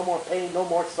sorrow, no more pain, no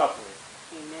more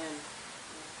suffering. Amen.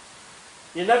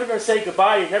 You're never going to say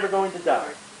goodbye. You're never going to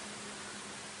die.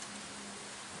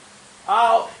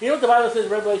 You know what the Bible says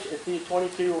in Revelation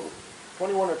 22,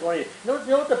 21 or 28? You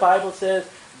know what the Bible says?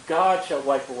 God shall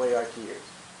wipe away our tears.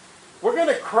 We're going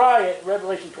to cry at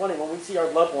Revelation 20 when we see our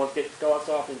loved ones get tossed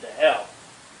off into hell.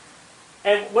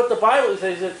 And what the Bible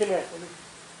says is, come here,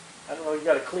 I don't know, you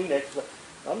got a Kleenex, but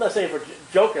I'm not saying for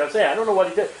joking, I'm saying I don't know what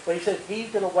He did, but He says He's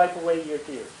going to wipe away your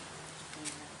tears.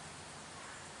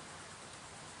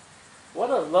 What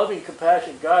a loving,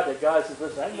 compassionate God that God says,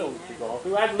 listen, I know what you're going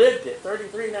through. I lived it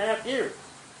 33 and a half years.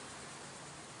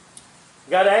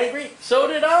 Got angry? So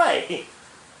did I.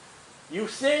 You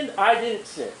sinned? I didn't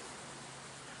sin.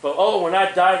 But when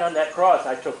I died on that cross,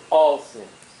 I took all sins.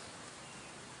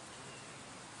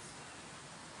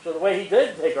 So the way He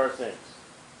did take our sins.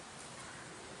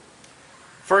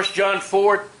 1 John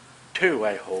 4:2,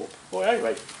 I hope. Boy, I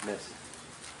write messy.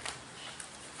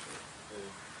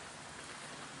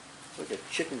 Look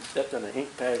at chicken stepped on an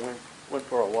ink pad, went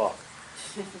for a walk.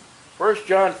 1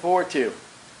 John 4:2.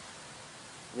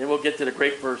 And then we'll get to the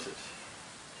great verses.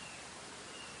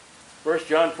 1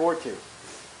 John 4:2.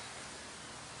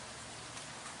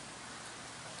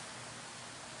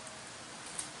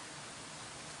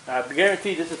 I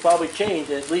guarantee this has probably changed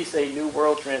in at least a New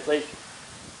World Translation.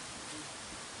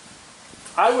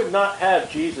 I would not have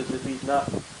Jesus if He's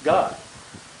not God.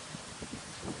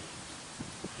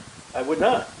 I would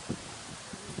not.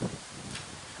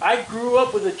 I grew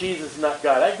up with a Jesus not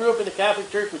God. I grew up in the Catholic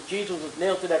Church with Jesus was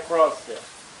nailed to that cross still.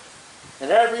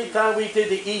 And every time we did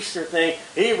the Easter thing,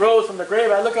 He rose from the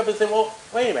grave. I look up and say, well,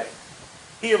 wait a minute.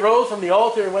 He arose from the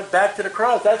altar and went back to the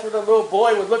cross. That's where the little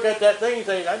boy would look at that thing and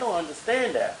say, I don't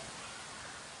understand that.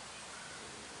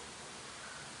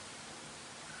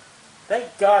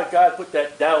 Thank God God put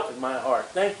that doubt in my heart.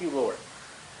 Thank you, Lord.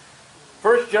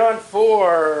 1 John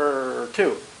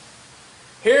 4:2.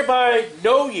 Hereby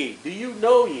know ye. Do you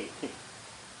know ye?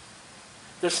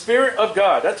 The Spirit of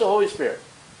God. That's the Holy Spirit.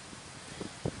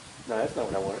 No, that's not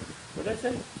what I wanted. What did I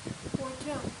say?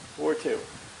 4:2. 4:2.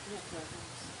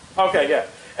 Okay, yeah.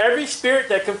 Every spirit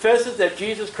that confesses that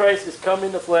Jesus Christ is come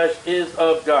in the flesh is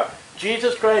of God.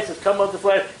 Jesus Christ has come of the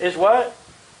flesh is what?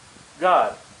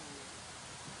 God.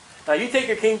 Now you take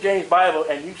your King James Bible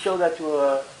and you show that to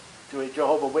a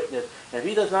Jehovah Witness, and if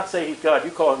he does not say he's God,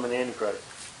 you call him an Antichrist.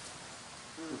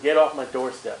 Get off my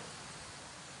doorstep.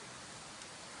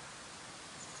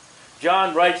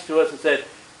 John writes to us and says,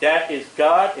 that is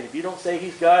God, and if you don't say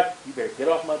he's God, you better get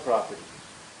off my property.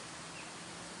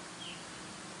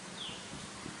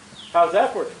 How's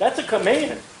that work? That's a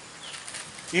command.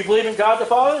 Do you believe in God the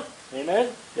Father?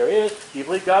 Amen. There is. Do you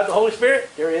believe God the Holy Spirit?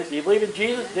 There is. Do you believe in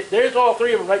Jesus? There's all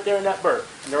three of them right there in that verse.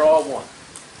 And they're all one.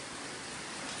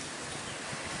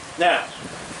 Now,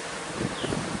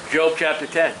 Job chapter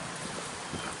 10.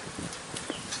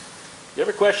 You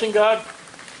ever question God?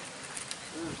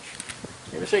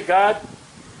 You ever say, God?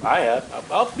 I have.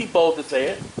 I'll be bold to say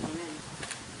it.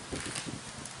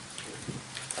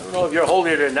 I don't know if you're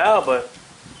holding it now, but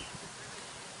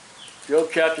Job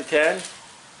chapter 10.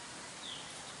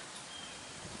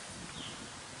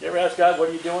 You ever ask God, what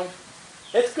are you doing?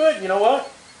 It's good, you know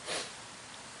what?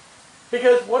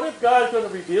 Because what if God's going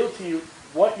to reveal to you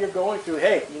what you're going through?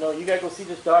 Hey, you got to go see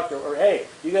this doctor. Or hey,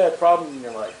 you got a problem in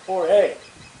your life. Or hey,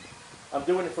 I'm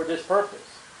doing it for this purpose.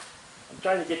 I'm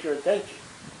trying to get your attention.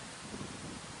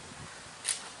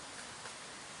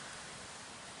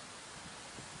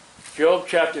 Job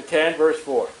chapter 10, verse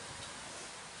 4.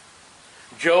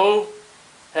 Job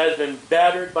has been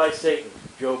battered by Satan.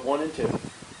 Job 1 and 2.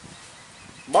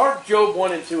 Mark Job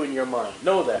 1 and 2 in your mind.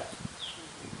 Know that.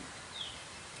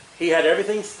 He had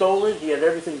everything stolen. He had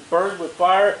everything burned with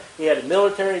fire. He had a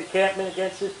military encampment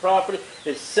against his property.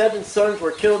 His 7 sons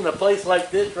were killed in a place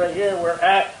like this right here we're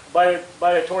at by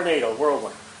a tornado,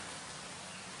 whirlwind.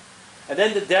 And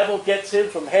then the devil gets him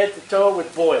from head to toe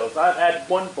with boils. I've had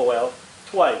one boil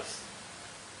twice.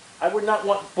 I would not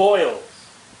want boils.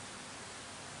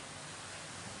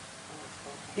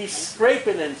 He's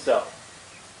scraping himself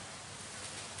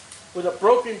with a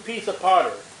broken piece of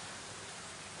pottery.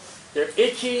 They're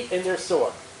itchy and they're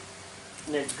sore.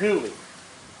 And they're gooey.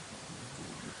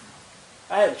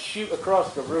 I had to shoot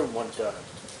across the room one time.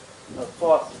 A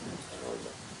faucet.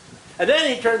 And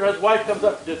then he turns, his wife comes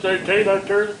up to say,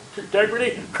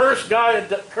 integrity, curse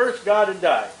God and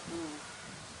die.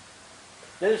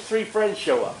 Then his 3 friends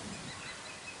show up.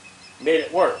 Made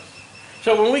it worse.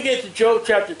 So when we get to Job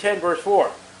chapter 10, verse 4,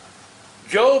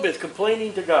 Job is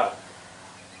complaining to God.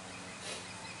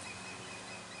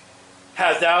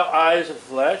 Hast thou eyes of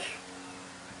flesh?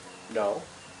 No.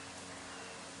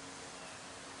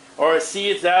 Or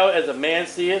seest thou as a man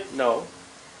seeth? No.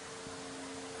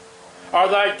 Are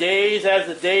thy days as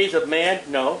the days of man?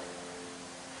 No.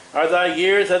 Are thy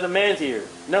years as a man's years?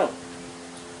 No.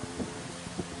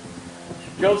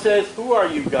 Job says, who are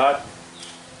you, God?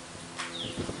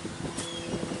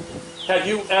 Have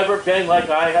you ever been like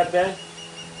I have been?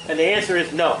 And the answer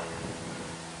is no.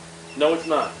 No, it's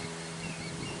not.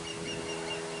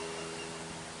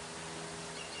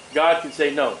 God can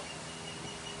say no.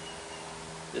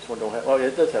 This one don't have, oh,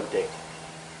 it does have a date.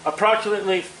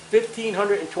 Approximately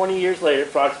 1,520 years later,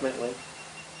 approximately,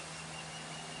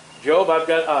 Job, I've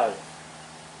got eyes.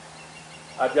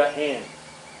 I've got hands.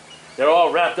 They're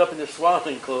all wrapped up in the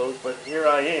swaddling clothes, but here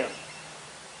I am.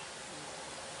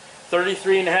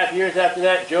 33 and a half years after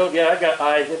that, Job, yeah, I got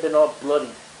eyes. They've been all bloody.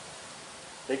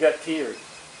 They got tears.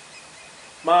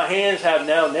 My hands have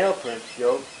now nail prints,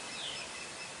 Job.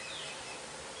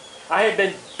 I have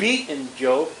been beaten,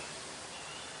 Job.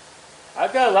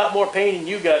 I've got a lot more pain than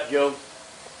you got, Job.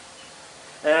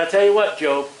 And I tell you what,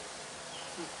 Job,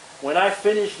 when I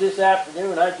finish this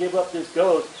afternoon, I give up this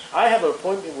ghost, I have an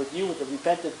appointment with you, with the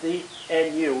repentant thief,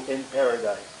 and you in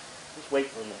paradise. Just wait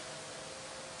for me.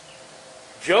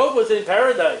 Job was in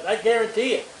paradise. I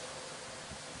guarantee it.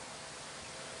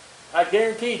 I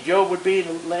guarantee Job would be in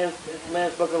the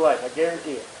Lamb's Book of Life. I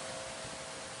guarantee it.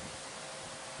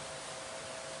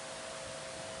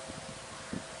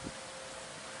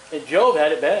 And Job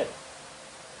had it bad.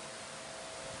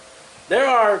 There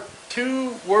are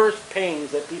 2 worst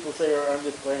pains that people say are on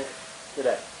this planet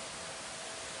today.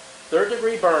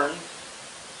 3rd-degree burns,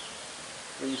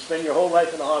 where you spend your whole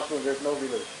life in the hospital and there's no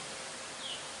relief.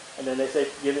 And then they say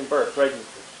giving birth,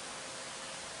 pregnancy.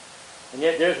 And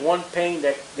yet there's one pain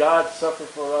that God suffered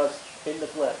for us in the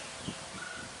flesh.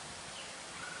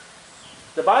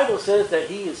 The Bible says that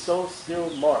he is so still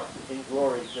marked in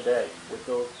glory today with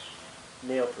those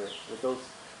nail prints, with those,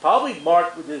 probably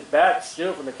marked with his back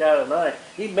still from the cat of nine.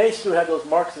 He may still have those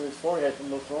marks in his forehead from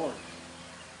those thorns.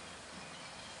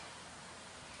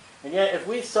 And yet if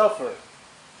we suffer,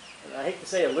 and I hate to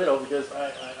say a little because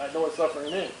I know what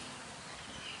suffering is,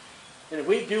 and if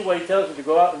we do what he tells us to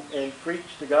go out and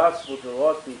preach the gospel to the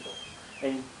lost people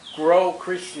and grow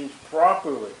Christians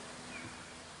properly,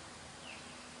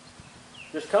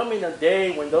 there's coming a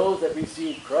day when those that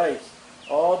receive Christ,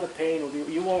 all the pain will be,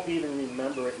 you won't even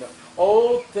remember it now.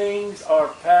 Old things are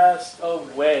passed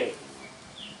away.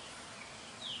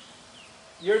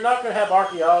 You're not going to have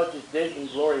archaeologists digging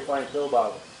glorifying pill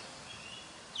bottles.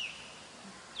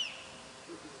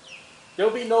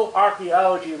 There'll be no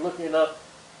archaeology looking up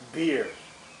beer.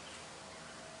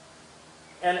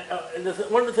 And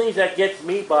one of the things that gets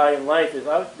me by in life is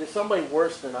there's somebody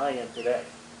worse than I am today.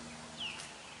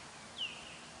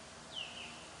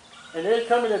 And there's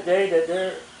coming a day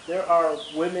that there are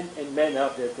women and men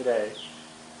out there today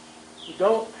who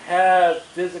don't have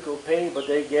physical pain, but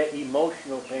they get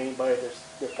emotional pain by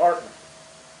their partner.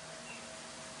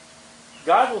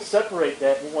 God will separate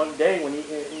that in one day when he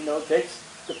takes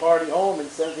the party home and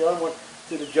sends the other one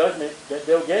to the judgment that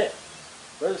they'll get.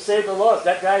 Whether saved or lost,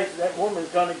 that woman's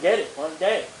going to get it one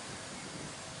day.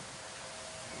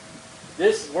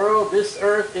 This world, this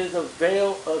earth is a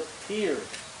veil of tears.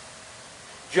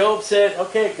 Job said,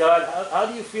 okay, God, how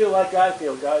do you feel like I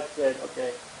feel? God said,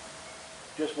 okay,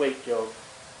 just wait, Job.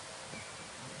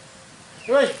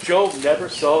 You realize Job never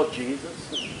saw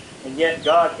Jesus, and yet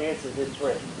God answered his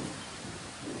prayer.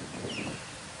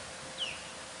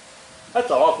 That's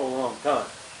an awful long time.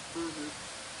 Mm-hmm.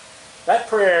 That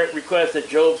prayer request that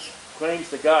Job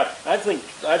claims to God. I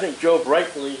think Job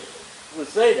rightfully would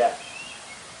say that.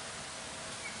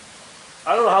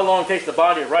 I don't know how long it takes the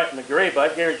body to rot in the grave,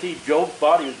 but I guarantee Job's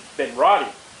body has been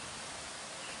rotting.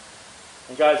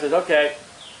 And God says, okay,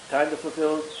 time to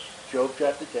fulfill Job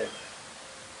chapter 10.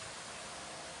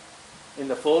 In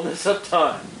the fullness of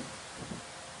time.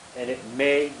 And it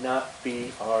may not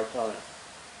be our time.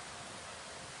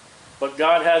 But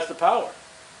God has the power.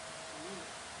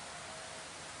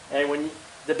 And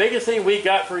the biggest thing we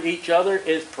got for each other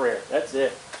is prayer. That's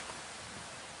it.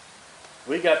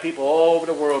 We got people all over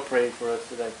the world praying for us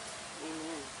today.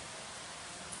 Amen.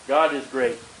 God is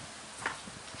great.